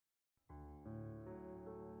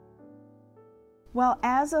Well,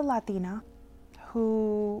 as a Latina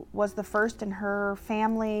who was the first in her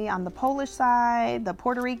family on the Polish side, the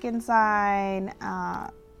Puerto Rican side,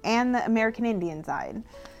 and the American Indian side,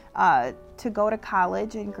 to go to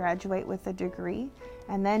college and graduate with a degree,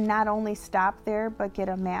 and then not only stop there but get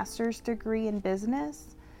a master's degree in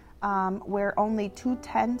business, where only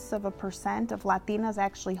 0.2% of Latinas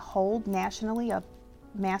actually hold nationally a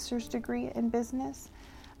master's degree in business.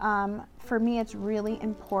 For me, it's really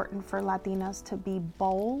important for Latinas to be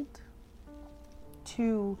bold,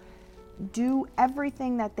 to do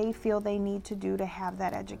everything that they feel they need to do to have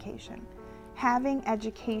that education. Having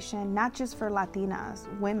education, not just for Latinas,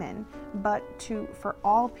 women, but for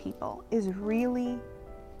all people, is really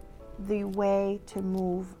the way to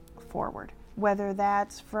move forward. Whether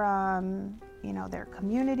that's from, their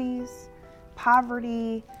communities,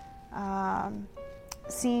 poverty,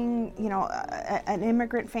 seeing, an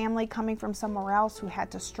immigrant family coming from somewhere else who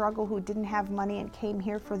had to struggle, who didn't have money and came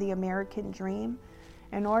here for the American dream.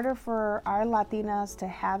 In order for our Latinas to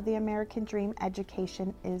have the American dream,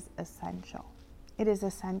 education is essential. It is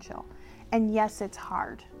essential. And yes, it's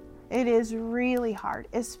hard. It is really hard,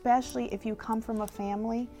 especially if you come from a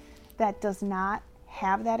family that does not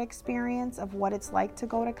have that experience of what it's like to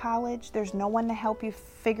go to college. There's no one to help you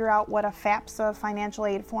figure out what a FAFSA financial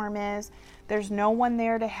aid form is. There's no one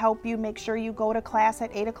there to help you make sure you go to class at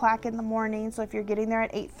 8 o'clock in the morning. So if you're getting there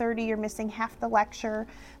at 8:30, you're missing half the lecture.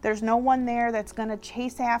 There's no one there that's going to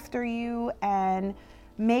chase after you and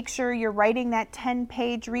make sure you're writing that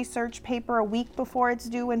 10-page research paper a week before it's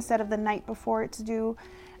due instead of the night before it's due.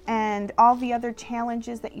 And all the other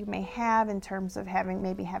challenges that you may have in terms of having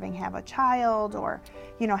a child, or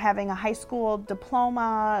having a high school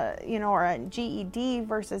diploma, or a GED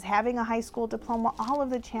versus having a high school diploma, all of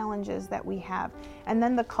the challenges that we have, and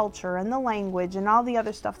then the culture and the language and all the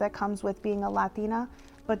other stuff that comes with being a Latina.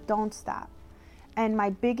 But don't stop. And my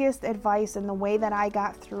biggest advice and the way that I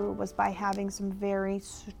got through was by having some very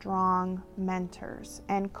strong mentors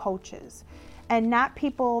and coaches, and not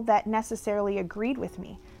people that necessarily agreed with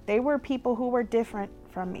me. They were people who were different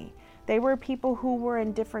from me. They were people who were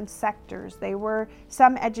in different sectors. They were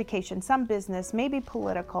some education, some business, maybe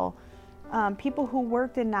political, people who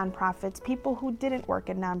worked in nonprofits, people who didn't work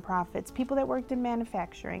in nonprofits, people that worked in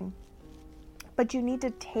manufacturing. But you need to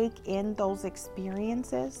take in those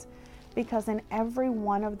experiences, because in every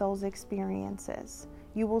one of those experiences,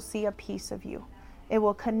 you will see a piece of you. It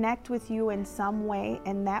will connect with you in some way,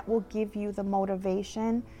 and that will give you the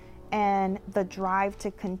motivation and the drive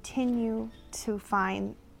to continue to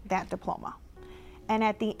find that diploma. And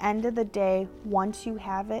at the end of the day, once you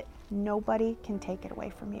have it, nobody can take it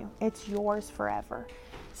away from you. It's yours forever.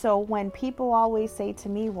 So when people always say to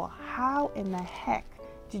me, well, how in the heck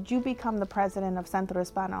did you become the president of Centro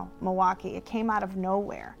Hispano Milwaukee? It came out of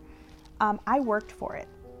nowhere. I worked for it.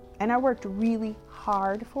 And I worked really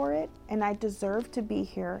hard for it, and I deserve to be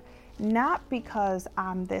here, not because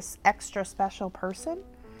I'm this extra special person,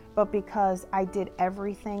 but because I did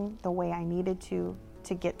everything the way I needed to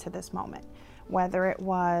get to this moment. Whether it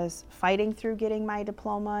was fighting through getting my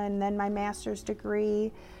diploma and then my master's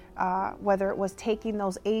degree, whether it was taking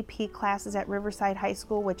those AP classes at Riverside High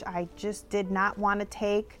School, which I just did not want to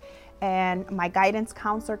take, and my guidance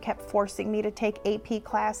counselor kept forcing me to take AP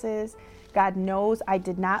classes. God knows I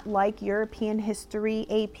did not like European history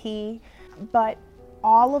AP, but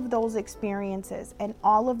all of those experiences and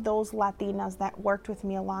all of those Latinas that worked with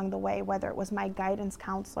me along the way, whether it was my guidance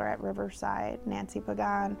counselor at Riverside, Nancy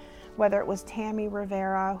Pagan, whether it was Tammy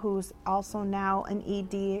Rivera, who's also now an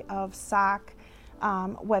ED of SOC,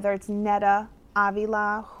 whether it's Netta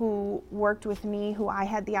Avila, who worked with me, who I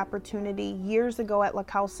had the opportunity years ago at La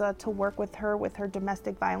Causa to work with her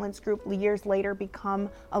domestic violence group, years later become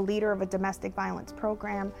a leader of a domestic violence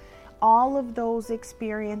program. All of those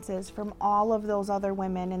experiences from all of those other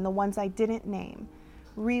women, and the ones I didn't name,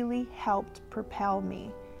 really helped propel me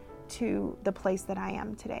to the place that I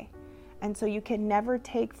am today. And so you can never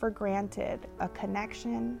take for granted a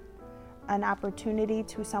connection, an opportunity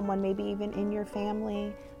to someone maybe even in your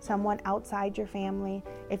family, someone outside your family.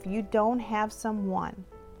 If you don't have someone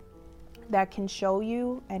that can show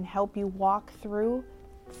you and help you walk through,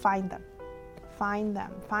 find them.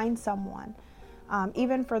 Find someone.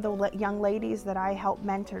 Even for the young ladies that I help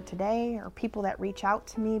mentor today, or people that reach out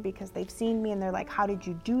to me because they've seen me and they're like, how did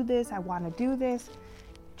you do this? I want to do this.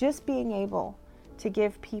 Just being able to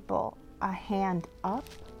give people a hand up,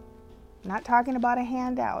 I'm not talking about a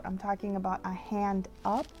handout, I'm talking about a hand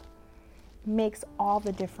up, makes all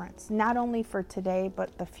the difference, not only for today,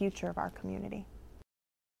 but the future of our community.